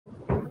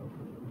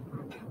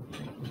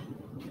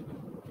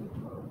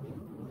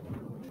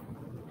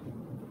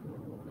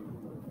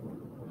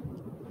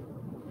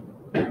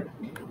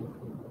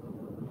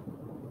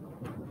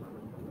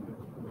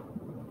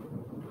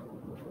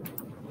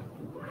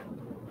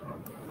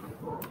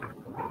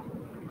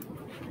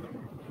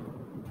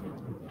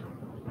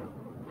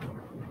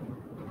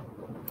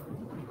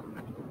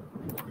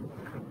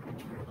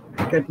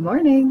Good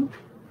morning.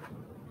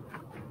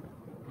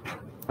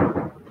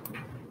 I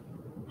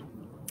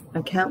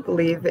can't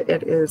believe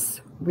it is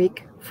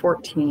week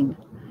 14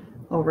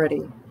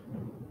 already.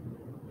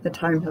 The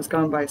time has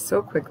gone by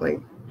so quickly.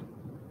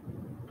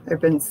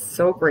 I've been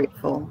so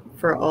grateful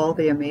for all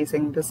the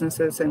amazing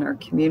businesses in our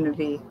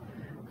community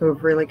who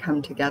have really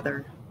come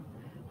together,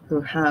 who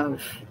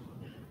have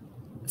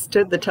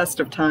stood the test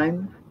of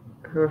time,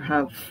 who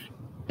have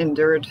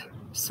endured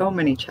so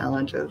many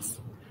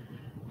challenges.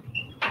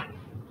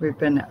 We've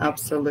been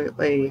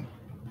absolutely,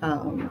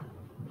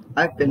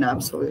 I've been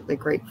absolutely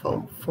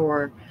grateful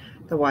for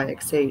the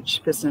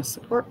YXH Business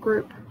Support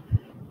Group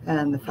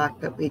and the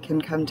fact that we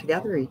can come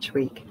together each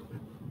week.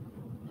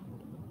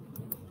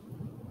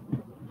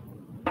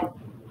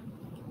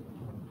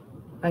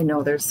 I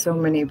know there's so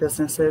many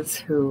businesses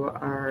who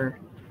are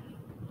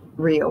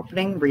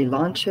reopening,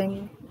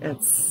 relaunching.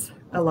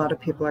 A lot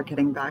of people are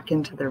getting back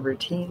into their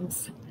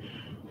routines.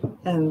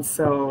 And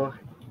so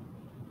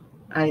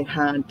I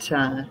had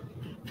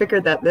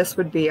figured that this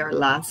would be our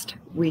last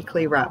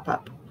weekly wrap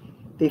up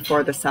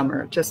before the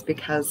summer, just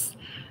because,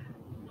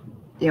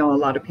 you know, a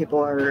lot of people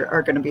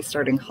are going to be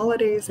starting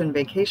holidays and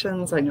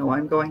vacations. I know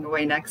I'm going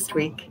away next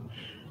week.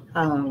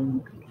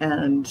 And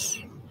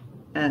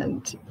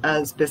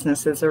as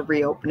businesses are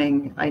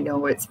reopening, I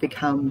know it's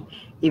become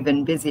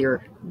even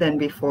busier than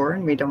before,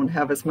 and we don't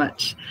have as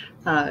much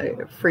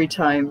free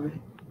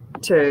time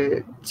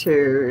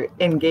to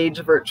engage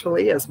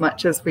virtually as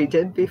much as we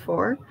did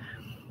before.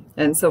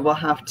 And so we'll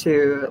have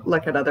to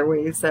look at other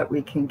ways that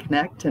we can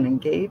connect and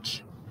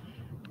engage.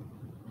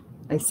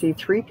 I see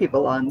 3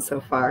 people on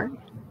so far.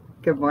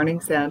 Good morning,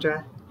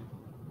 Sandra.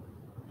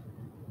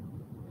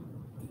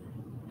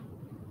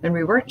 And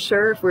we weren't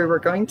sure if we were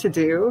going to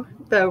do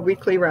the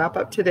weekly wrap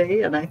up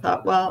today, and I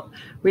thought, well,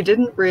 we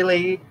didn't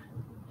really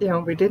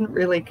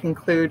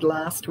conclude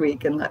last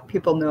week and let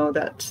people know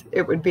that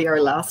it would be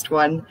our last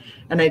one,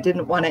 and I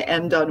didn't want to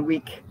end on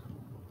week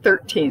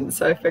 13,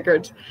 so I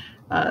figured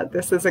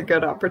this is a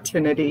good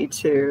opportunity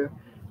to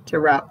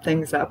wrap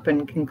things up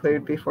and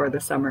conclude before the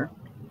summer.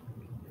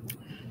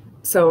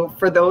 So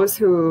for those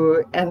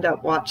who end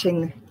up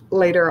watching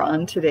later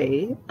on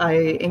today, I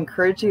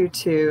encourage you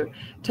to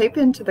type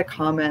into the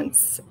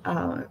comments,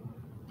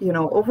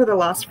 over the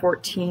last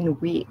 14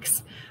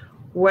 weeks,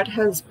 what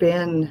has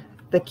been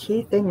the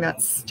key thing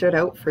that stood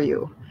out for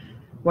you?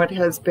 What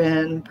has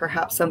been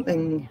perhaps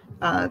something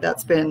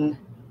that's been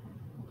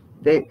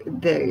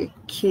the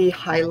key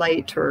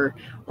highlight or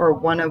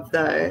one of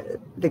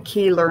the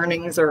key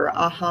learnings or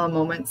aha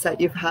moments that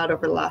you've had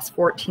over the last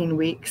 14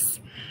 weeks?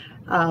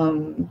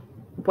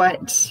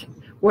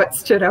 What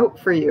stood out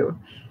for you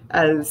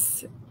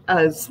as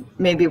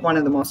maybe one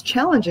of the most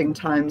challenging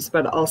times,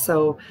 but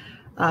also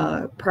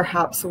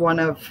perhaps one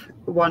of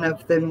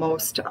the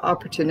most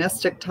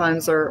opportunistic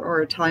times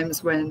or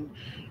times when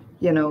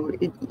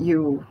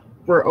you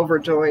were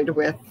overjoyed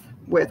with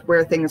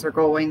where things are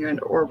going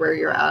or where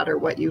you're at or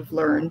what you've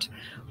learned,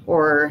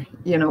 or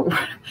what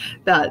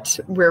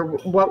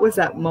was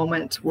that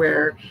moment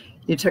where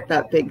you took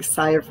that big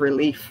sigh of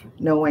relief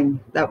knowing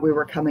that we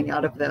were coming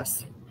out of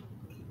this?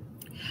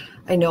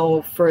 I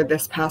know for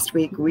this past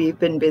week, we've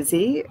been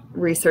busy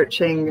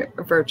researching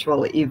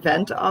virtual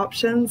event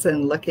options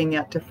and looking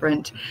at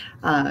different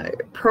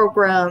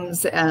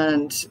programs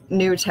and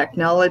new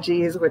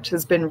technologies, which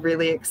has been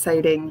really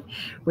exciting.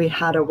 We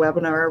had a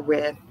webinar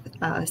with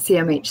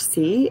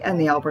CMHC and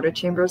the Alberta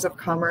Chambers of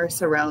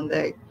Commerce around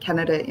the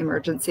Canada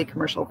Emergency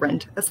Commercial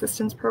Rent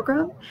Assistance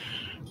Program.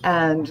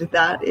 And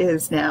that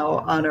is now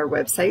on our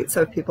website.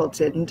 So if people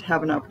didn't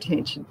have an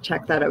opportunity to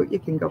check that out, you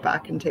can go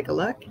back and take a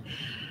look.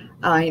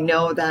 I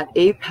know that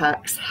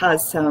Apex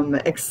has some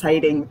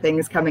exciting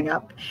things coming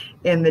up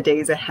in the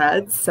days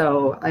ahead,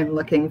 so I'm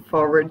looking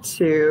forward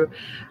to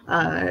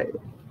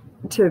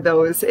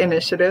those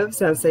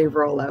initiatives as they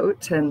roll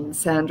out. And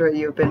Sandra,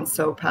 you've been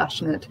so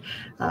passionate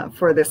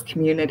for this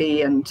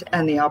community and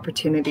the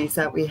opportunities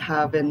that we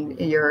have, and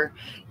you're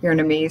an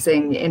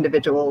amazing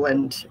individual,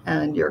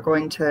 and you're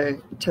going to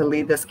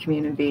lead this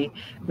community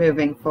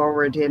moving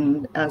forward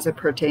as it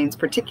pertains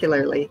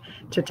particularly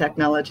to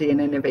technology and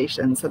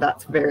innovation. So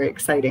that's very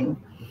exciting.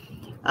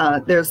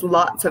 There's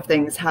lots of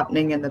things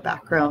happening in the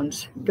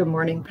background. Good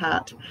morning,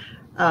 Pat.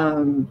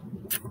 And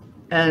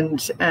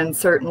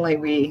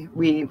certainly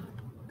we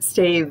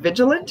stay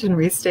vigilant and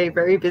we stay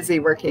very busy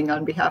working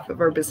on behalf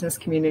of our business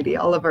community,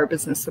 all of our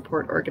business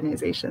support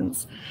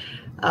organizations.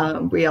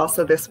 We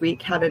also this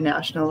week had a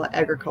National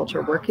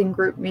Agriculture Working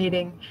Group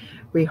meeting.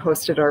 We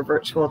hosted our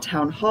virtual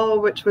town hall,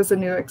 which was a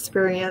new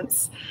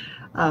experience.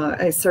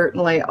 I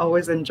certainly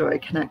always enjoy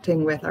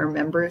connecting with our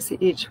members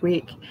each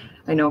week.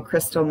 I know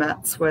Crystal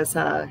Metz was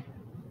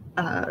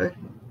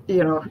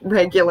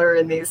regular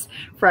in these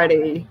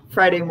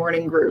Friday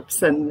morning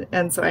groups,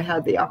 and so I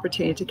had the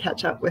opportunity to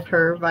catch up with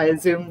her via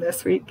Zoom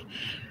this week.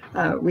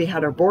 We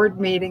had our board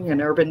meeting,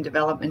 an urban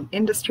development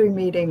industry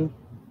meeting,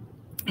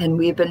 and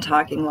we've been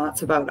talking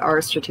lots about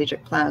our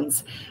strategic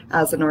plans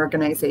as an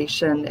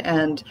organization,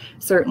 and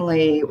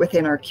certainly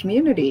within our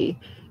community,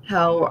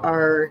 how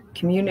our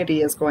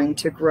community is going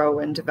to grow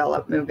and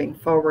develop moving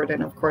forward.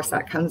 And of course,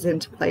 that comes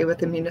into play with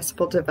the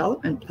municipal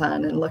development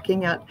plan and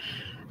looking at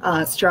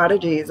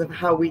strategies of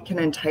how we can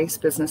entice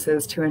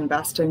businesses to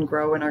invest and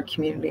grow in our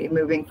community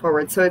moving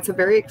forward. So it's a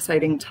very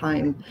exciting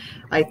time,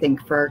 I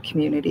think, for our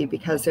community,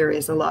 because there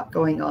is a lot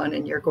going on,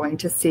 and you're going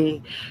to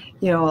see,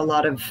 a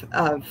lot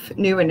of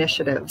new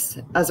initiatives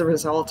as a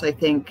result, I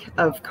think,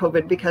 of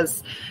COVID,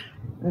 because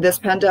this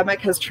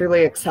pandemic has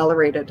truly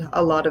accelerated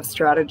a lot of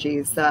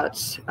strategies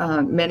that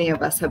many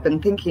of us have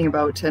been thinking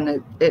about,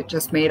 and it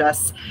just made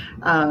us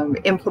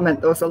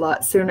implement those a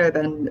lot sooner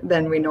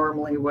than we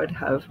normally would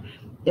have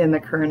in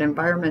the current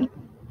environment.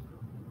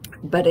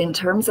 But in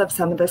terms of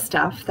some of the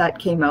stuff that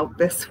came out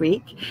this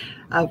week,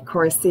 of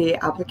course, the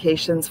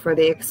applications for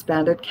the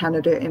expanded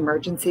Canada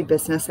Emergency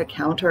Business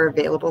Account are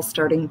available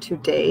starting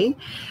today.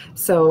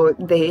 So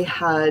they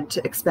had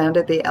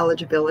expanded the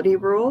eligibility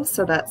rules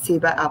so that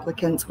CEBA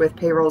applicants with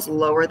payrolls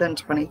lower than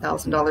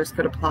 $20,000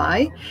 could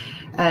apply.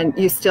 And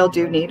you still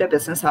do need a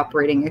business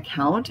operating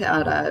account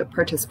at a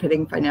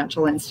participating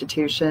financial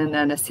institution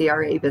and a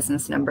CRA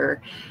business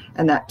number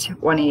and that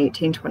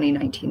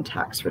 2018-2019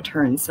 tax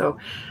return. So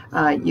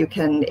you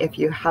can, if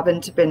you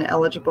haven't been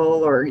eligible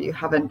or you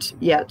haven't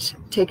yet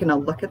taken a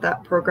look at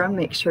that program,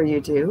 make sure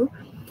you do.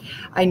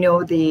 I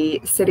know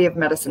the City of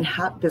Medicine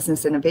Hat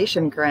Business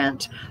Innovation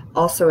Grant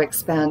also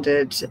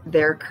expanded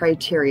their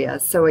criteria.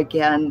 So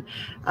again,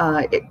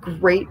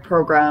 great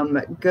program,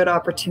 good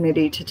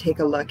opportunity to take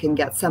a look and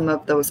get some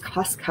of those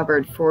costs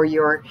covered for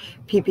your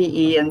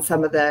PPE and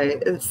some of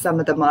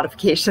the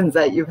modifications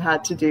that you've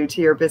had to do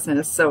to your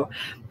business. So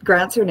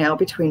grants are now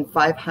between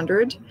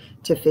 $500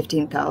 to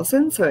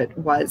 $15,000, so it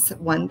was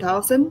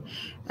 $1,000.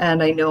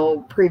 And I know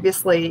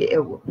previously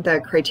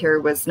the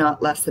criteria was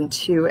not less than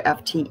 2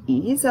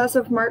 FTEs as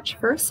of March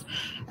 1st.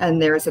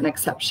 And there's an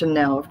exception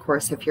now, of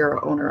course, if you're an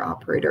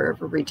owner-operator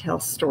of a retail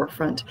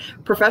storefront.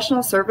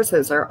 Professional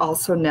services are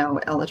also now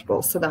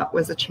eligible, so that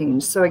was a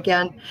change. So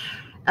again,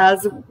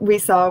 as we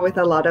saw with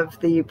a lot of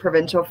the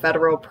provincial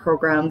federal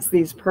programs,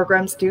 these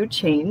programs do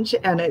change,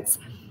 and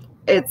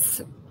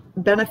it's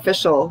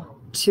beneficial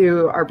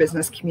to our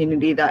business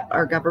community that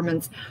our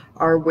governments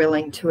are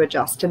willing to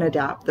adjust and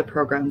adapt the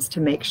programs to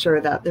make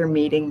sure that they're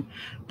meeting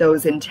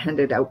those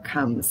intended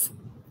outcomes.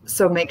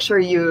 So make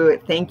sure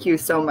thank you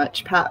so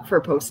much, Pat,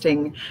 for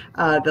posting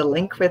the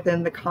link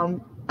within the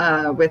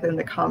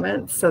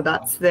comments. So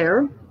that's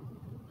there.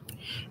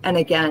 And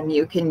again,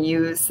 you can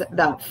use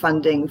that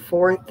funding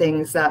for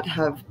things that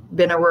have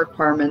been a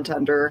requirement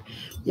under,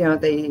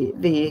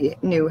 the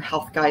new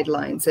health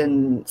guidelines.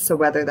 And so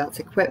whether that's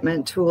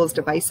equipment, tools,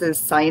 devices,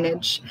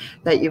 signage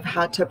that you've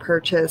had to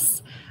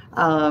purchase,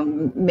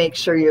 make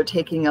sure you're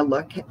taking a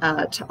look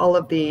at all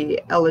of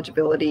the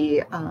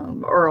eligibility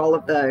or all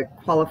of the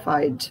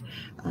qualified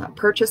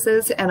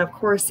purchases. And of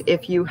course,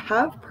 if you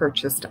have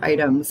purchased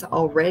items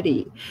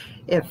already,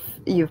 if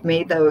you've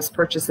made those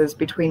purchases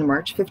between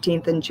March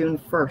 15th and June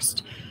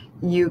 1st,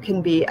 you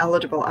can be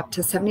eligible up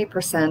to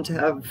 70%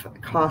 of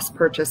cost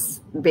purchase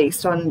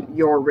based on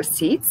your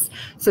receipts.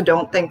 So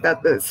don't think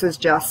that this is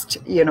just,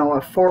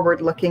 a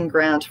forward-looking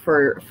grant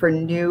for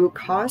new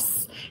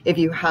costs. If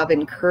you have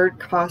incurred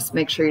costs,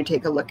 make sure you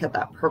take a look at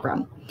that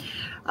program.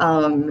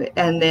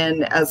 And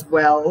then as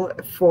well,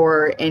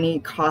 for any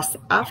costs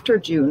after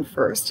June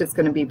 1st, it's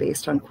going to be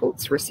based on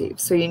quotes received.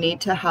 So you need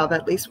to have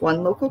at least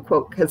one local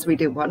quote, because we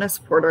do want to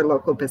support our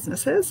local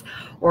businesses,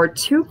 or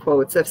 2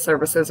 quotes if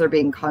services are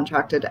being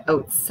contracted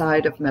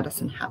outside of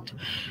Medicine Hat.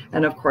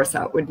 And of course,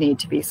 that would need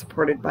to be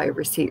supported by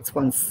receipts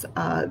once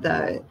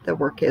the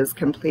work is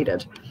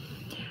completed.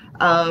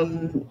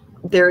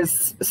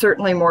 There's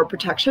certainly more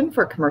protection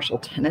for commercial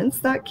tenants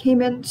that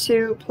came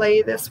into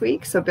play this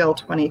week. So Bill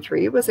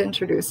 23 was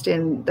introduced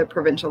in the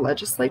provincial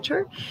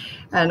legislature.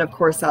 And of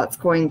course, that's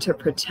going to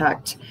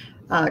protect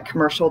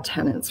commercial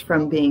tenants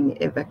from being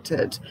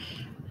evicted.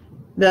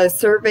 The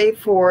survey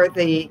for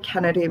the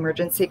Canada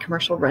Emergency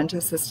Commercial Rent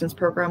Assistance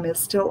Program is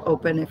still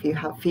open if you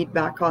have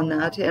feedback on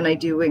that. And I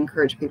do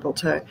encourage people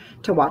to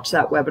watch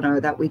that webinar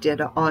that we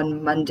did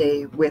on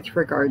Monday with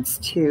regards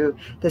to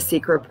the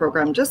CECRA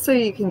program, just so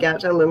you can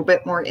get a little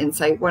bit more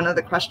insight. One of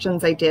the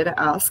questions I did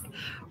ask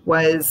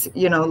was,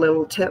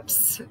 little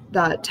tips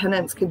that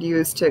tenants could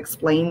use to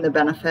explain the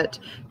benefit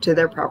to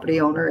their property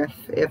owner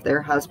if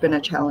there has been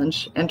a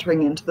challenge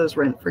entering into those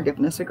rent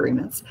forgiveness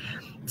agreements.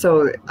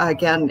 So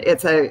again,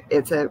 it's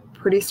a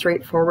pretty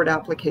straightforward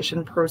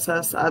application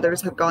process.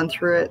 Others have gone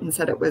through it and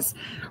said it was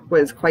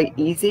quite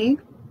easy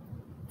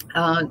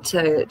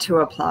to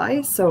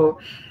apply. So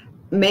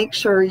make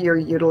sure you're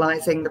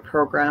utilizing the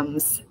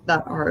programs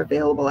that are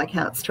available. I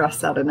can't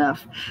stress that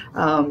enough.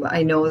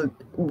 I know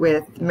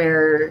with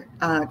Mayor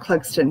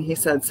Clugston, he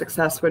said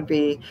success would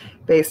be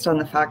based on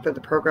the fact that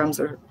the programs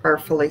are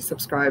fully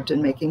subscribed,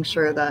 and making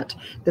sure that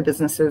the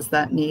businesses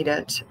that need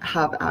it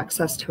have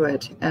access to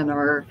it and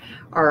are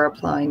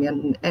applying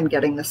and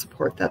getting the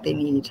support that they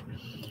need.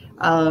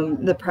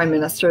 The Prime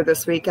Minister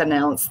this week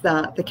announced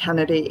that the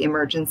Canada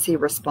Emergency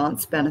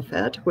Response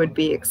Benefit would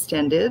be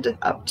extended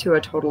up to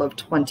a total of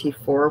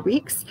 24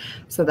 weeks.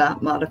 So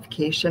that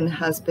modification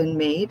has been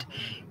made.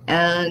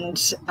 And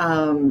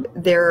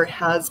there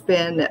has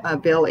been a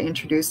bill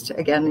introduced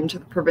again into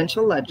the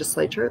provincial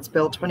legislature. It's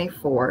Bill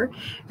 24,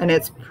 and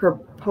it's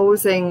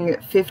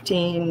proposing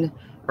 15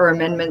 or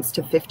amendments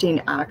to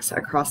 15 acts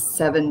across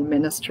 7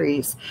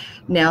 ministries.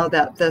 Now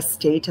that the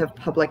state of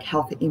public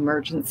health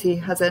emergency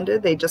has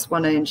ended, they just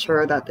want to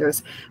ensure that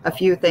there's a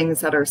few things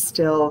that are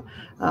still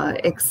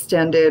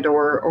extended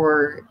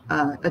or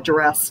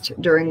addressed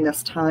during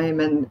this time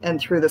and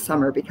through the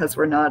summer, because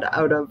we're not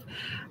out of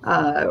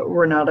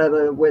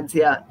the woods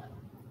yet.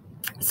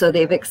 So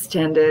they've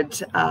extended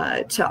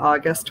to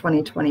August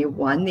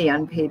 2021 the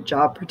unpaid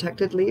job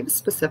protected leave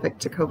specific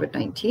to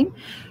COVID-19.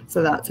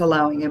 So that's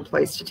allowing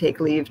employees to take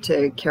leave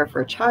to care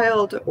for a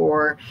child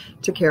or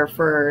to care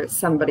for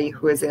somebody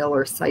who is ill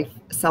or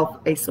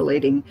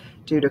self-isolating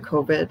due to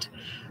COVID.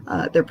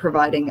 They're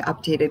providing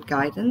updated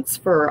guidance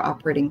for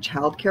operating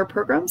childcare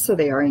programs. So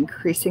they are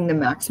increasing the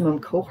maximum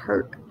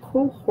cohort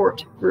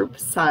group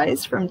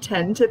size from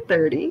 10 to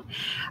 30.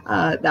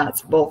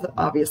 That's both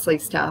obviously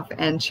staff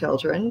and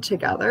children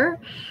together.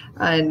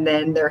 And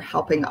then they're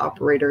helping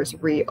operators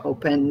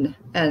reopen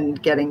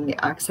and getting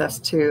access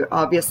to,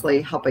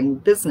 obviously helping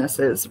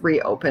businesses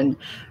reopen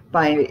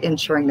by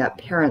ensuring that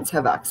parents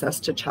have access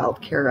to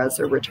childcare as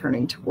they're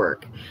returning to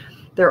work.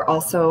 They're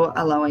also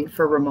allowing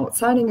for remote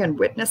signing and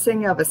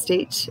witnessing of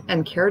estate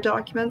and care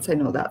documents. I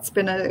know that's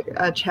been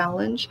a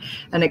challenge,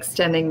 and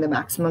extending the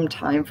maximum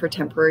time for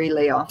temporary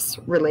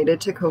layoffs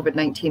related to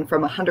COVID-19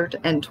 from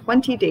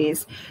 120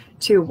 days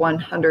to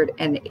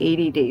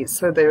 180 days.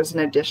 So there's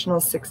an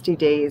additional 60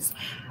 days,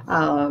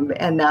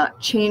 and that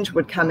change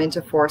would come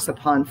into force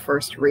upon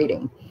first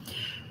reading.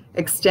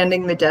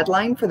 Extending the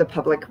deadline for the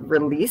public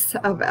release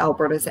of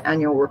Alberta's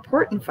annual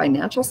report and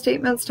financial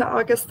statements to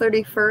August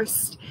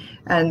 31st.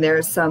 And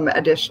there's some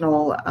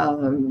additional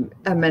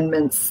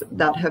amendments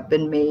that have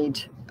been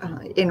made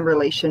in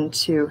relation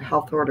to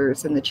health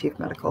orders and the Chief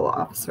Medical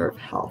Officer of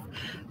Health.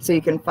 So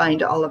you can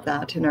find all of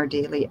that in our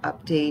daily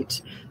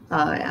update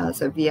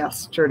as of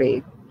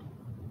yesterday.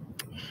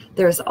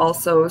 There's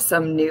also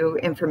some new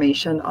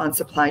information on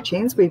supply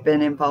chains. We've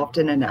been involved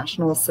in a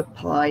national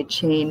supply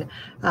chain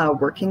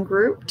working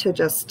group to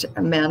just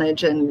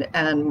manage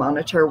and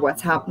monitor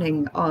what's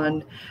happening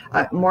on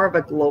more of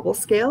a global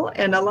scale.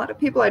 And a lot of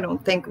people, I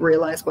don't think,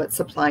 realize what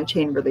supply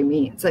chain really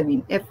means. I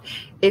mean,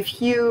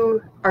 if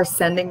you are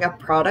sending a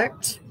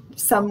product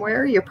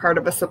somewhere, you're part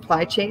of a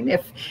supply chain.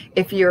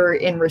 If you're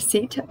in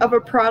receipt of a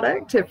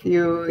product, if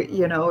you're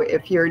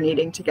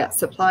needing to get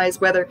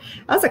supplies, whether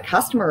as a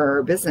customer or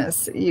a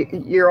business,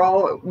 we're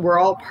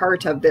all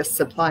part of this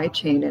supply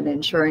chain and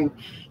ensuring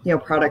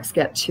products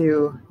get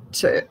to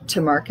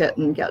market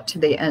and get to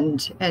the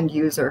end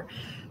user.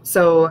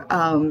 So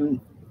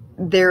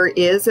there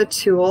is a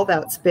tool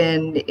that's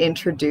been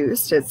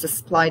introduced. It's a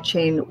supply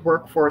chain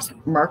workforce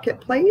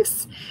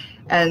marketplace.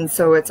 And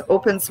so it's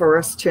open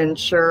source to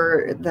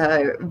ensure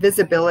the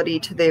visibility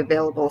to the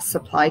available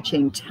supply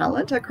chain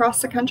talent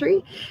across the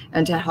country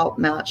and to help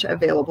match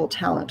available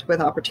talent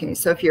with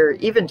opportunities. So if you're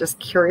even just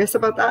curious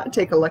about that,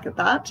 take a look at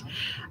that.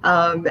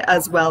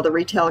 As well, the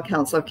Retail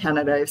Council of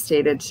Canada, I've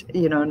stated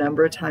a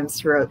number of times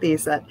throughout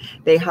these that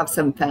they have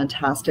some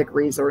fantastic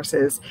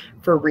resources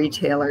for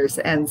retailers.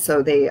 And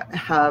so they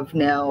have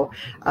now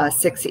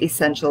 6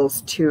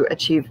 essentials to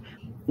achieve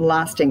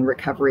lasting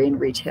recovery in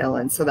retail,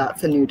 and so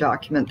that's a new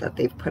document that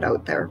they've put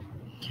out there.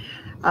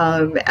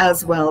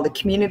 As well, the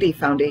Community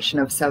Foundation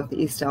of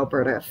Southeast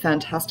Alberta, a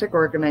fantastic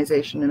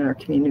organization in our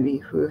community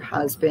who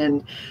has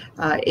been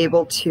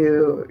able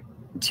to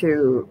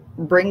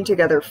bring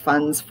together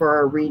funds for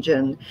our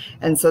region.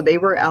 And so they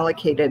were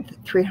allocated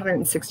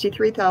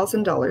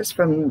 $363,000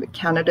 from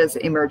Canada's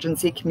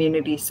Emergency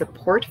Community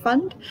Support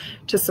Fund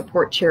to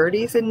support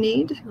charities in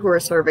need who are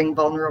serving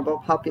vulnerable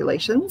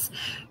populations.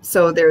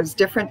 So there's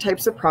different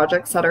types of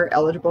projects that are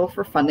eligible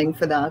for funding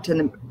for that,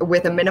 and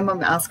with a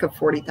minimum ask of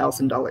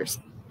 $40,000.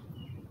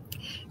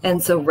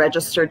 And so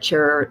registered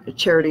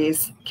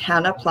charities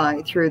can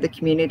apply through the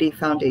Community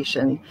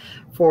Foundation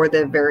for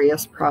the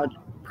various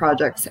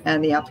projects,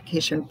 and the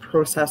application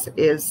process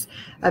is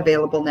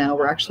available now.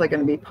 We're actually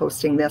going to be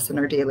posting this in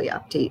our daily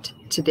update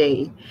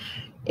today.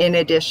 In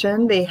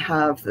addition, they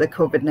have the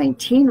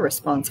COVID-19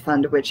 Response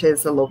Fund, which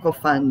is a local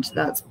fund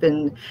that's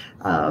been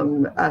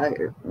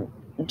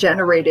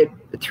generated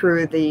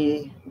through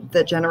the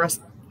generous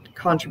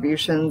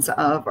contributions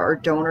of our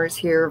donors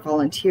here,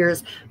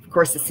 volunteers. Of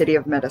course, the City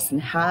of Medicine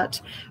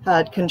Hat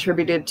had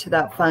contributed to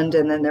that fund,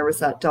 and then there was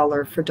that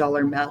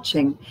dollar-for-dollar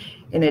matching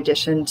in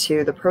addition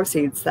to the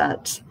proceeds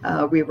that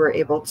we were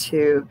able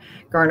to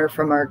garner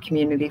from our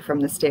community from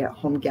the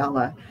stay-at-home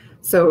gala.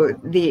 So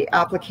the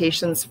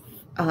applications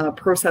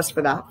process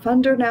for that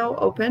fund are now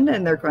open,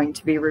 and they're going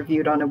to be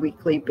reviewed on a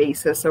weekly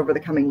basis over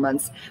the coming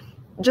months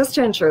just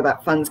to ensure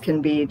that funds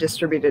can be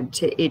distributed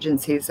to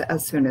agencies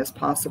as soon as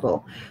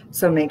possible.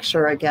 So make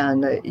sure,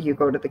 again, that you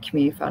go to the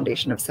Community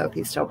Foundation of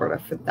Southeast Alberta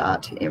for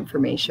that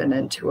information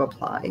and to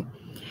apply.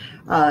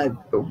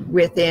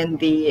 Within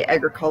the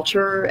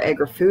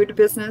agri-food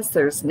business,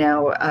 there's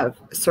now a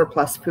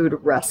surplus food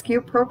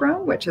rescue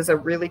program, which is a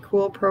really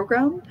cool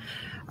program.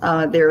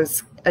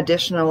 There's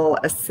additional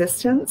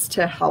assistance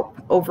to help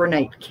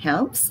overnight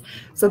camps.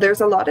 So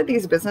there's a lot of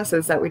these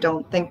businesses that we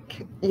don't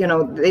think,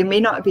 they may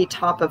not be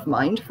top of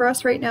mind for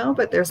us right now,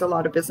 but there's a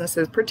lot of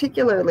businesses,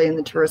 particularly in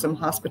the tourism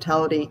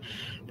hospitality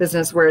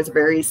business, where it's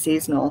very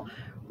seasonal,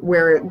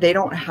 where they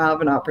don't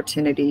have an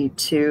opportunity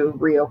to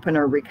reopen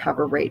or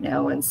recover right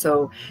now. And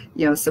so,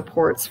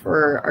 supports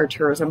for our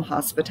tourism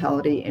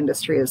hospitality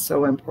industry is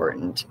so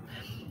important.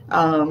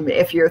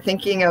 If you're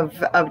thinking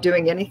of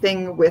doing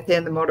anything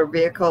within the motor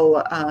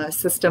vehicle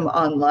system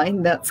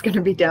online, that's going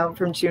to be down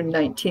from June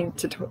 19th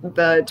to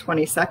the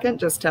 22nd,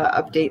 just to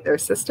update their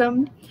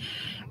system.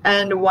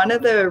 And one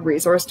of the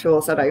resource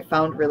tools that I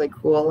found really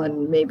cool,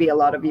 and maybe a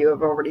lot of you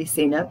have already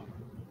seen it,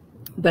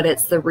 but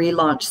it's the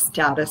relaunch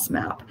status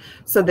map.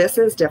 So this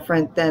is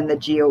different than the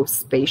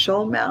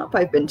geospatial map.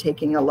 I've been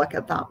taking a look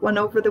at that one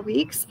over the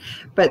weeks,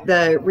 but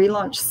the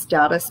relaunch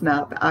status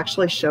map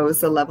actually shows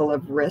the level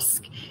of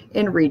risk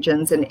in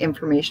regions and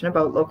information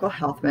about local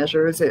health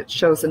measures. It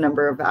shows the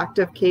number of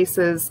active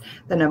cases,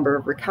 the number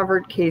of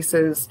recovered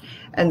cases,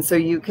 and so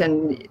you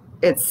can,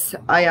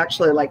 I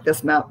actually like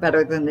this map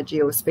better than the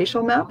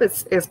geospatial map.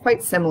 It's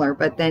quite similar,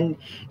 but then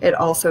it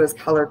also is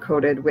color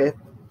coded with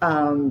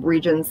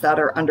regions that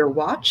are under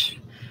watch.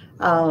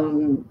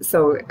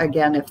 So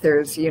again, if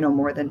there's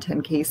more than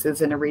 10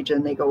 cases in a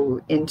region, they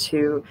go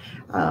into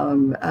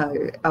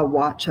a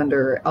watch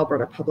under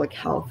Alberta Public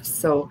Health.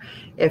 So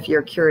if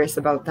you're curious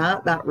about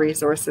that, that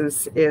resource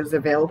is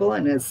available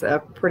and is a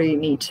pretty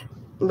neat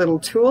little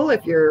tool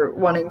if you're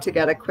wanting to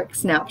get a quick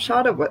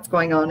snapshot of what's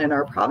going on in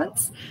our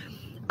province.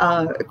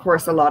 Of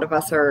course, a lot of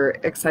us are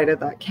excited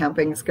that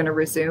camping is going to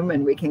resume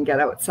and we can get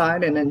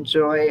outside and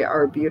enjoy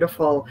our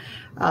beautiful,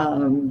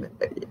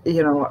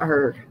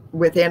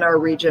 within our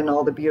region,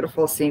 all the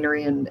beautiful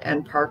scenery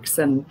and parks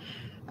and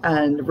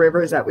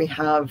rivers that we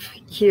have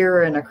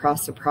here and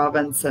across the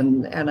province.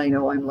 And I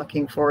know I'm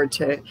looking forward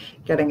to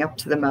getting up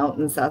to the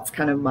mountains. That's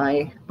kind of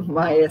my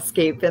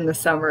escape in the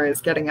summer,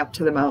 is getting up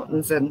to the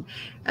mountains and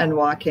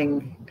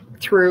walking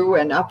through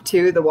and up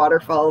to the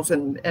waterfalls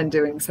and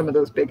doing some of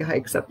those big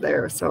hikes up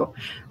there. So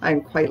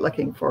I'm quite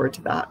looking forward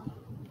to that.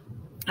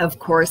 Of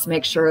course,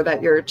 make sure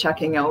that you're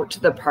checking out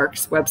the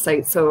Parks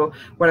website. So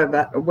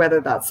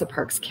whether that's the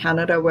Parks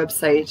Canada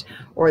website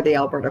or the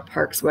Alberta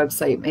Parks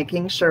website,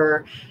 making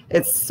sure,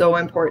 it's so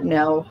important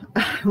now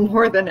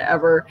more than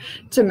ever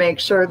to make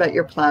sure that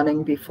you're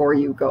planning before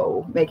you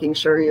go, making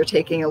sure you're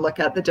taking a look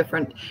at the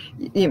different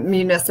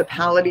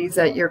municipalities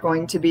that you're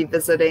going to be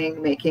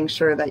visiting, making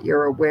sure that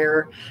you're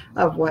aware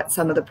of what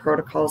some of the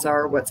protocols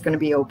are, what's going to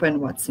be open,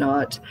 what's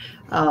not.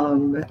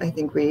 I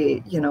think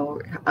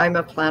I'm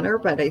a planner,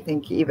 but I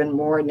think even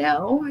more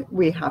now,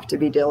 we have to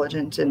be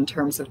diligent in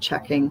terms of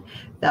checking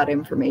that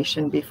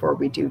information before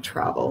we do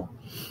travel.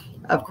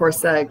 Of course,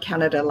 the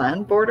Canada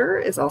land border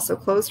is also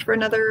closed for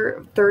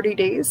another 30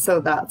 days, so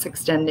that's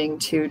extending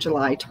to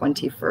July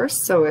 21st.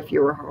 So if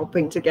you were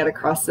hoping to get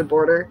across the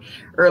border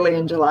early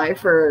in July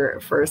for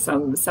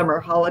some summer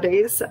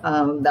holidays,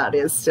 that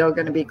is still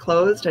going to be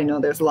closed. I know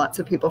there's lots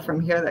of people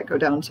from here that go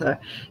down to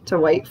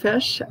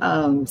Whitefish,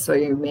 so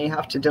you may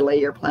have to delay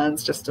your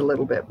plans just a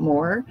little bit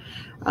more.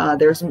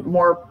 There's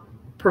more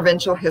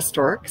provincial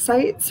historic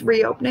sites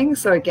reopening.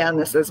 So again,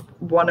 this is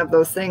one of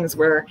those things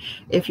where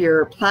if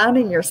you're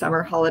planning your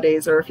summer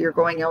holidays, or if you're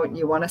going out and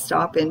you want to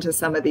stop into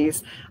some of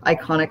these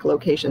iconic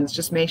locations,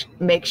 just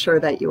make sure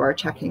that you are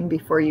checking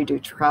before you do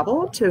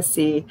travel to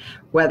see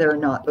whether or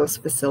not those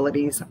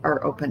facilities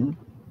are open.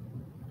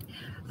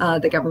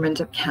 The Government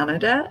of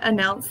Canada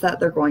announced that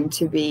they're going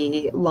to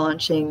be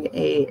launching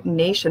a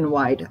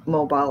nationwide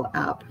mobile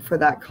app for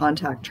that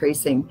contact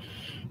tracing.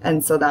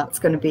 And so that's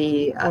going to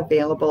be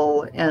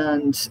available,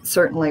 and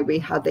certainly we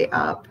had the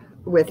app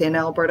within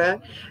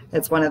Alberta.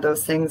 It's one of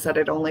those things that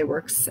it only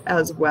works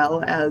as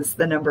well as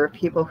the number of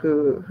people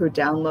who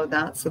download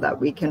that, so that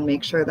we can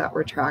make sure that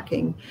we're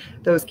tracking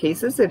those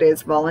cases. It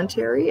is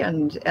voluntary,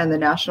 and the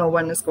national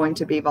one is going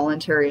to be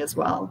voluntary as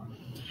well.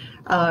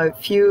 A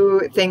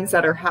few things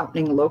that are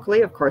happening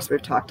locally. Of course,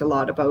 we've talked a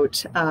lot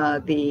about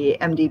the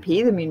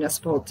MDP, the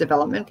Municipal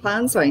Development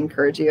Plan, so I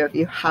encourage you, if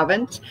you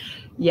haven't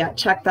yet,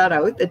 check that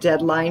out. The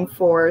deadline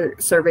for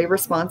survey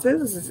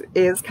responses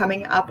is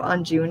coming up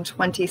on June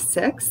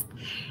 26th.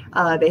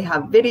 They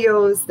have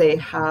videos, they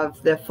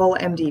have the full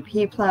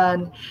MDP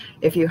plan.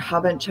 If you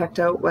haven't checked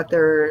out what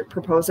they're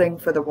proposing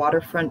for the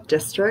waterfront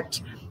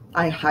district,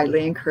 I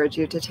highly encourage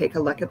you to take a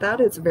look at that.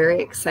 It's very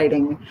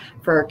exciting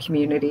for our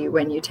community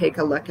when you take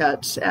a look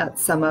at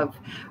some of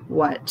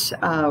what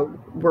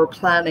we're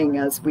planning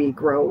as we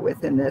grow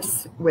within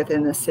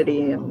the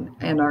city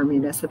and our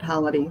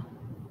municipality.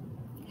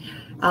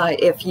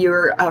 If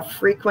you're a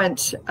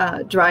frequent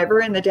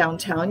driver in the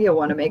downtown, you'll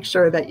want to make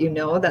sure that you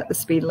know that the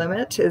speed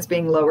limit is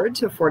being lowered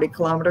to 40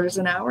 kilometers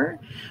an hour.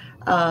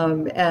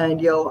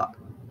 And you'll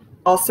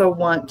also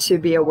want to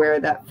be aware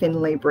that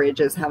Finley Bridge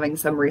is having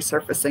some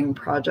resurfacing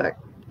project,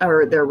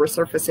 or their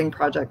resurfacing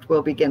project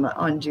will begin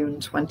on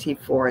June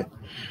 24th.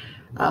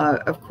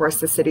 Of course,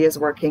 the city is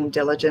working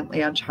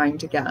diligently on trying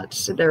to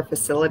get their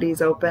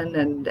facilities open.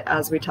 And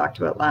as we talked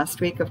about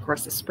last week, of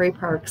course, the spray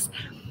parks,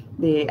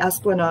 the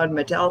Esplanade,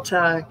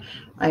 Medelta.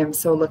 I am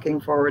so looking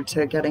forward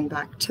to getting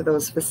back to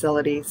those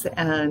facilities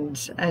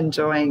and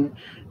enjoying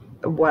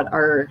what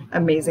our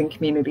amazing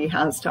community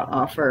has to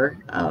offer.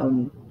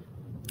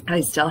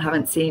 I still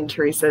haven't seen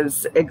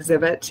Teresa's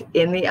exhibit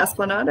in the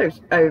Esplanade.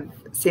 I've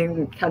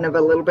seen kind of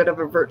a little bit of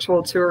a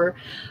virtual tour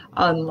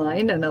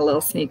online and a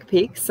little sneak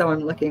peek, so I'm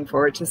looking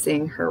forward to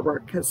seeing her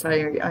work because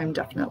I'm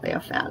definitely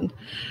a fan.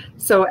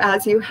 So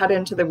as you head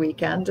into the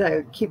weekend,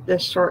 I keep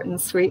this short and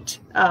sweet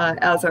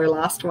as our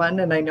last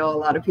one, and I know a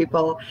lot of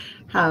people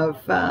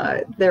have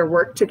their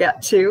work to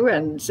get to,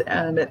 and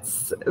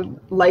it's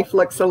life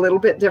looks a little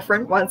bit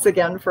different once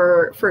again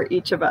for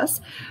each of us.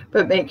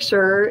 But make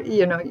sure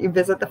you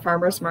visit the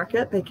farmers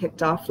market. They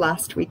kicked off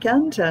last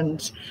weekend,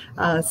 and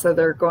so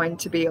they're going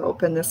to be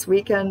open this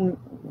weekend.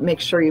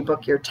 Make sure you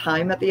book your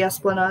time at the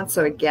Esplanade.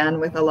 So again,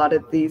 with a lot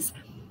of these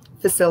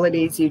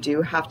facilities, you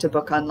do have to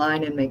book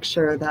online and make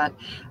sure that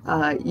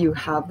you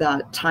have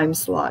that time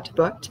slot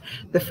booked.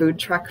 The food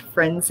truck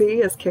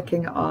frenzy is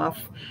kicking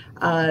off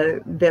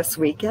this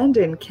weekend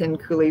in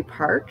Kincooley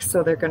Park.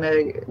 So they're going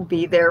to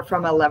be there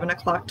from 11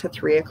 o'clock to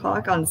 3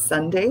 o'clock on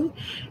Sunday.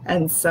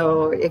 And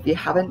so if you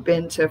haven't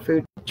been to a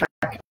food truck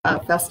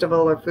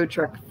festival or food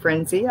truck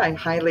frenzy, I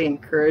highly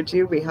encourage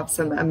you. We have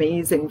some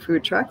amazing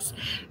food trucks.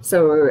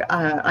 So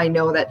I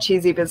know that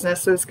Cheesy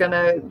Business is going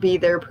to be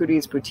there,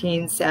 Pootie's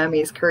Poutine,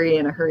 Sammy's Curry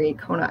in a Hurry,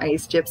 Kona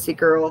Ice, Gypsy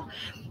Girl,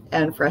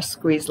 and Fresh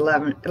Squeezed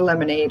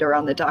Lemonade are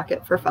on the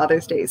docket for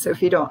Father's Day. So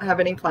if you don't have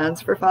any plans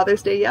for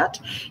Father's Day yet,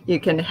 you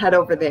can head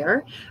over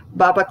there.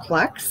 Baba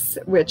Clucks,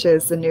 which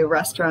is the new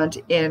restaurant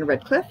in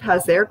Redcliffe,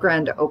 has their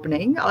grand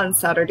opening on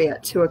Saturday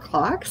at 2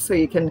 o'clock. So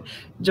you can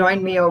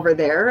join me over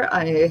there.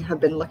 I have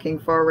been looking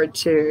forward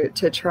to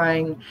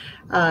trying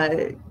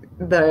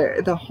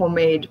the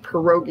homemade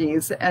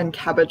pierogies and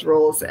cabbage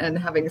rolls and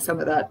having some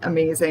of that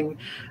amazing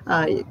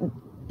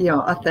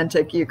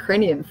authentic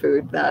Ukrainian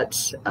food that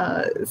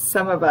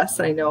some of us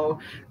I know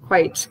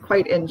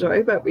quite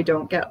enjoy, but we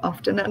don't get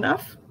often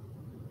enough.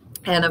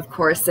 And of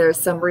course, there's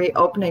some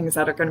reopenings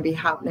that are going to be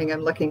happening.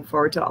 I'm looking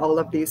forward to all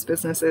of these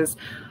businesses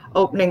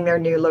opening their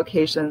new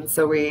locations.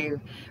 So we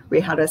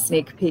had a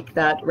sneak peek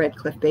that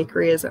Redcliffe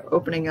Bakery is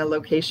opening a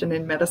location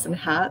in Medicine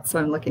Hat, so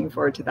I'm looking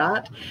forward to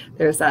that.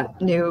 There's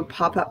that new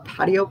pop-up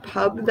patio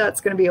pub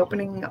that's going to be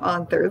opening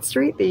on 3rd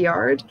Street, the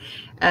Yard,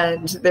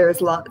 and there's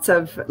lots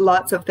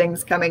of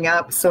things coming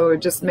up. So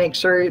just make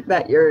sure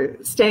that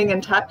you're staying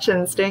in touch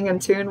and staying in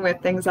tune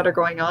with things that are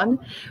going on.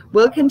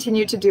 We'll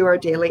continue to do our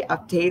daily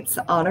updates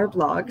on our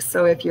blog.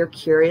 So if you're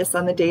curious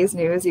on the day's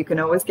news, you can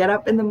always get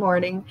up in the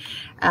morning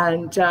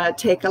and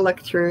take a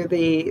look through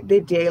the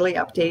daily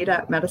update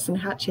at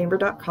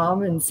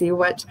medicinehatchamber.com and see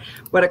what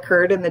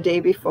occurred in the day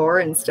before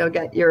and still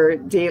get your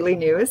daily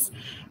news.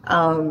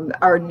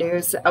 Our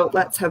news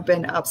outlets have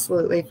been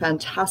absolutely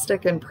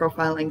fantastic in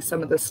profiling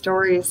some of the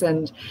stories,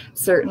 and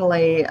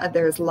certainly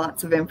there's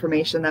lots of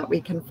information that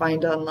we can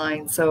find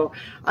online. So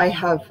I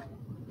have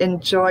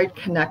enjoyed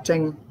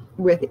connecting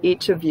with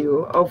each of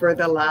you over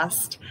the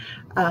last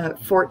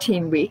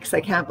 14 weeks.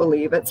 I can't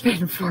believe it's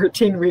been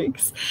 14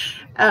 weeks.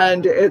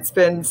 And it's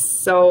been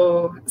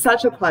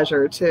such a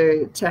pleasure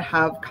to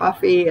have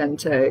coffee and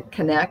to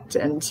connect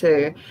and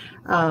to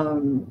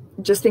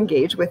just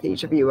engage with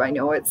each of you. I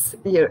know it's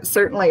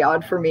certainly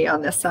odd for me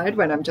on this side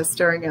when I'm just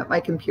staring at my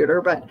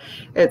computer, but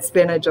it's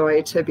been a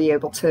joy to be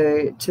able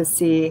to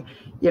see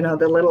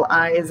the little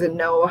eyes and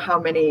know how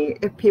many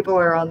people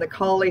are on the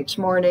call each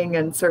morning.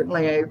 And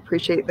certainly I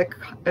appreciate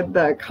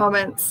the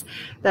comments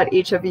that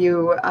each of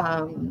you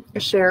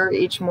share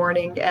each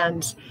morning.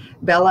 And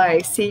Bella, I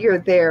see you're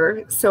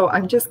there. So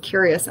I'm just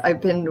curious.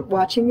 I've been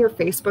watching your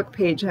Facebook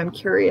page. I'm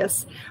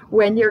curious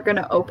when you're going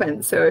to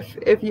open. So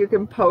if you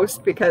can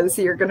post, because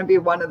you're going to be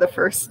one of the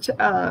first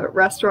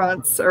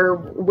restaurants, or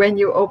when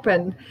you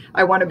open,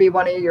 I want to be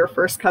one of your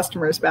first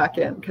customers back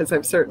in, because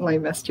I've certainly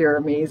missed your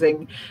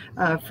amazing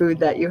food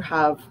that you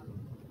have.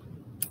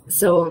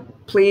 So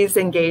please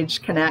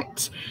engage,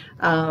 connect.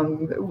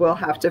 We'll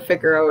have to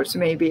figure out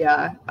maybe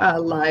a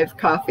live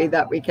coffee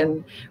that we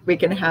can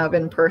have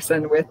in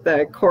person with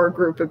the core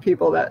group of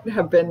people that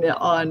have been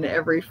on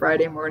every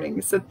Friday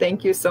morning. So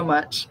thank you so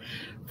much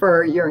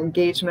for your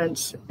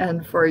engagement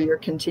and for your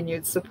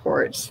continued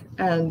support.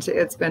 And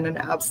it's been an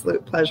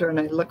absolute pleasure, and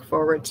I look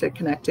forward to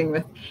connecting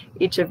with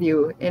each of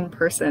you in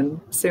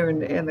person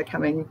soon in the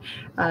coming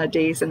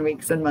days and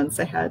weeks and months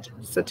ahead.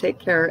 So take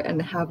care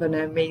and have an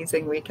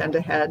amazing weekend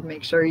ahead.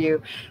 Make sure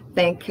you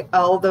thank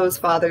all those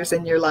fathers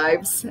in your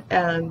lives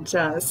and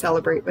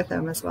celebrate with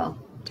them as well.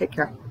 Take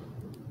care.